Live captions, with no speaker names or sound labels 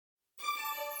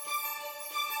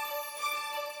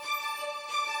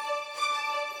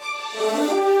Hello,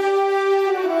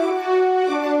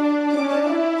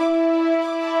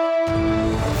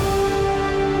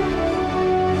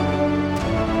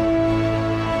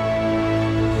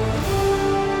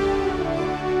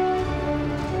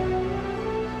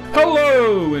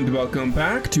 and welcome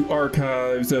back to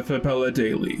Archives of Fabella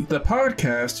Daily, the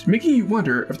podcast making you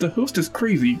wonder if the host is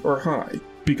crazy or high,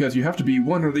 because you have to be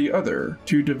one or the other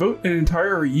to devote an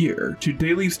entire year to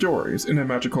daily stories in a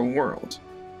magical world.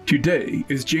 Today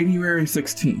is January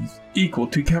 16th, equal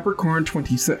to Capricorn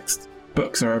 26th.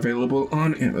 Books are available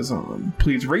on Amazon.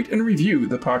 Please rate and review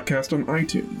the podcast on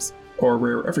iTunes, or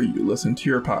wherever you listen to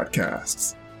your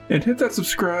podcasts. And hit that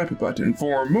subscribe button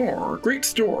for more great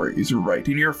stories right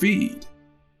in your feed.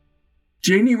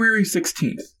 January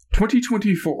 16th,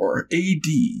 2024 AD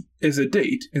is a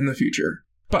date in the future.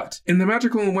 But in the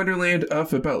magical wonderland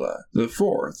of Fabella, the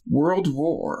Fourth World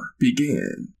War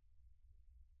began.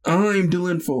 I'm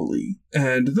Dylan Foley,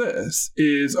 and this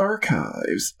is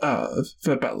Archives of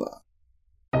Fabella.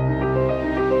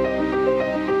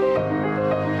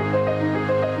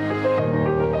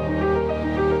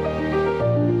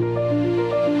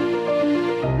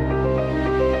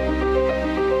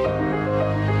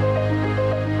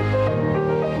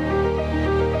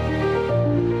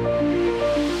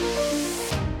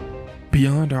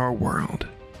 Beyond our world,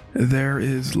 there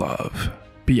is love.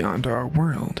 Beyond our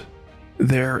world,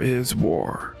 there is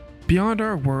war. Beyond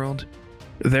our world,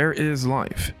 there is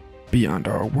life. Beyond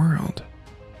our world,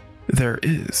 there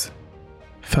is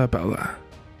Fabella.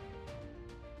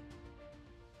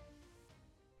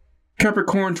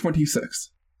 Capricorn 26,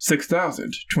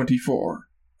 6024,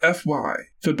 FY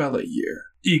Fabella year,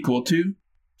 equal to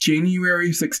January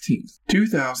 16th,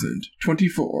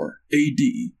 2024 AD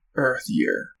Earth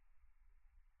year.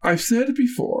 I've said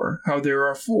before how there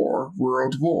are 4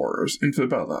 world wars in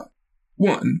Fabella.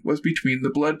 One was between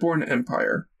the Bloodborne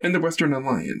Empire and the Western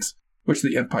Alliance, which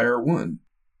the Empire won.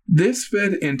 This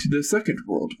fed into the Second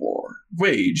World War,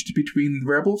 waged between the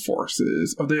rebel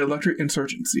forces of the Electric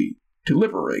Insurgency to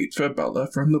liberate Fabella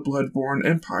from the Bloodborne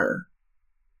Empire.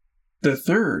 The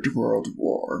Third World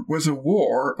War was a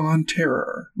war on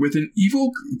terror with an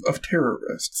evil group of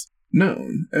terrorists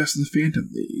known as the Phantom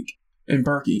League,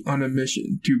 embarking on a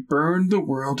mission to burn the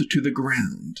world to the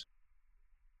ground.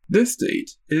 This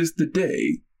date is the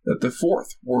day that the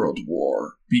Fourth World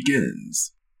War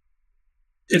begins.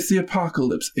 It's the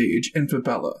Apocalypse Age in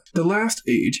Fabella, the last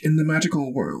age in the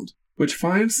magical world, which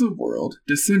finds the world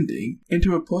descending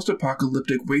into a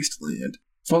post-apocalyptic wasteland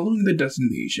following the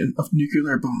detonation of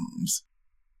nuclear bombs.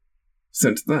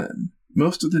 Since then,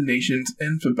 most of the nations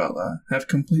in Fabella have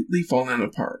completely fallen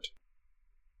apart.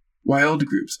 Wild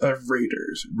groups of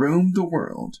raiders roam the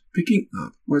world, picking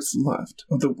up what's left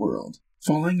of the world,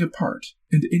 falling apart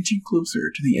and inching closer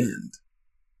to the end.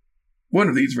 One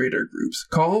of these raider groups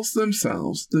calls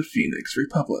themselves the Phoenix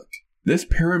Republic. This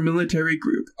paramilitary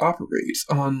group operates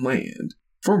on land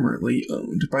formerly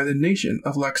owned by the nation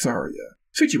of Laxaria,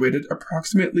 situated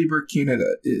approximately where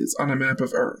Canada is on a map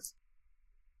of Earth.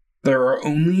 There are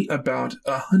only about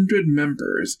 100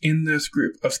 members in this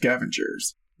group of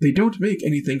scavengers. They don't make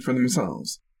anything for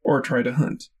themselves, or try to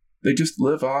hunt. They just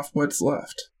live off what's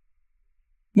left.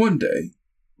 One day,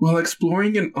 while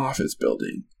exploring an office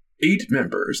building, 8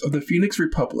 members of the Phoenix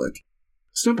Republic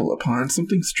stumble upon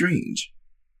something strange.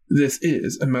 This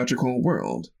is a magical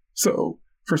world, so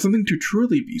for something to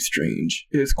truly be strange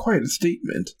is quite a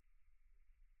statement.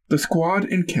 The squad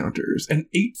encounters an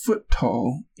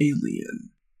 8-foot-tall alien.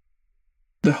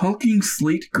 The hulking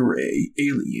slate-gray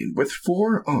alien with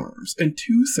 4 arms and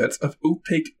 2 sets of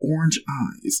opaque orange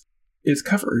eyes is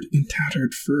covered in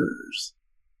tattered furs.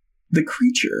 The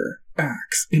creature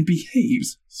acts and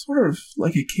behaves sort of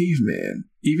like a caveman,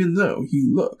 even though he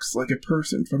looks like a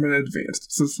person from an advanced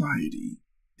society.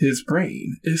 His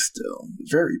brain is still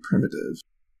very primitive.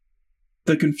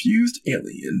 The confused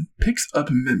alien picks up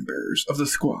members of the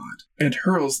squad and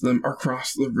hurls them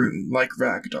across the room like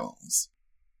ragdolls.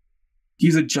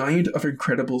 He's a giant of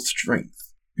incredible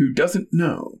strength, who doesn't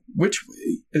know which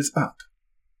way is up.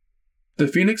 The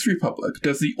Phoenix Republic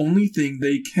does the only thing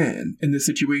they can in this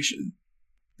situation.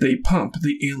 They pump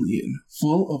the alien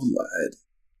full of lead.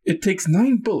 It takes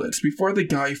 9 bullets before the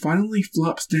guy finally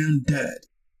flops down dead.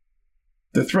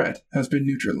 The threat has been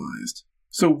neutralized.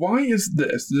 So why is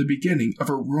this the beginning of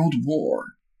a world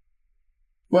war?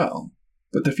 Well,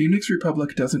 what the Phoenix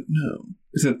Republic doesn't know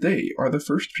is that they are the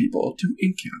first people to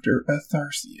encounter a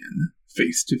Tharsian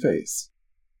face to face.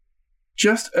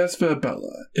 Just as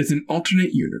Fabella is an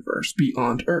alternate universe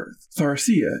beyond Earth,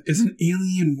 Tharsia is an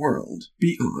alien world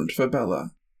beyond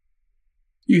Fabella.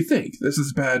 You think this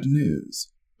is bad news,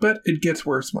 but it gets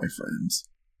worse, my friends.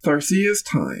 Tharsia's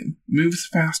time moves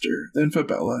faster than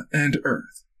Fabella and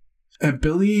Earth. 1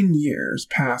 billion years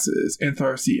passes in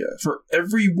Tharsia for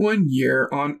every 1 year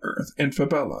on Earth and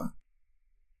Fabella.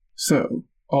 So,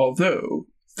 although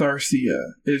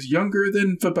Tharsia is younger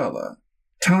than Fabella,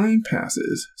 time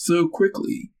passes so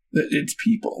quickly that its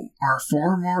people are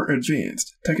far more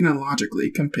advanced technologically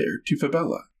compared to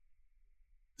Fabella.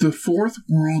 The Fourth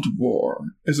World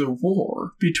War is a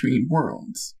war between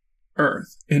worlds.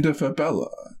 Earth and Fabella,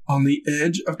 on the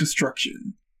edge of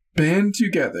destruction, band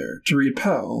together to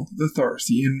repel the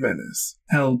Tharsian menace,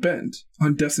 hell-bent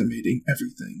on decimating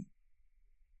everything.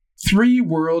 3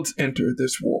 worlds enter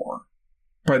this war.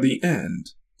 By the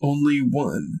end, only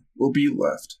one will be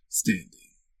left standing.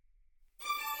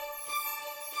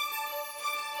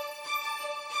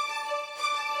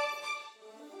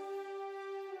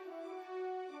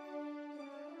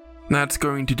 That's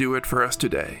going to do it for us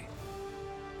today.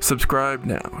 Subscribe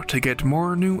now to get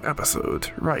more new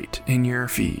episodes right in your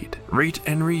feed. Rate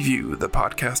and review the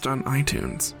podcast on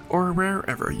iTunes or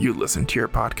wherever you listen to your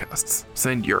podcasts.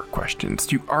 Send your questions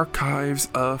to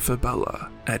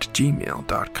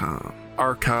archivesoffabella@gmail.com.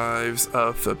 Archives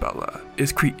of Fabella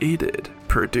is created,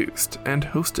 produced, and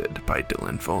hosted by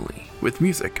Dylan Foley, with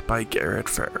music by Garrett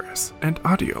Ferris and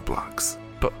audio blocks.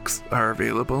 Books are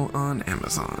available on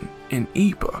Amazon in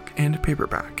ebook and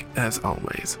paperback. As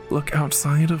always, look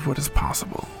outside of what is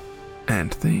possible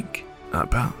and think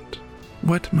about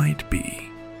what might be.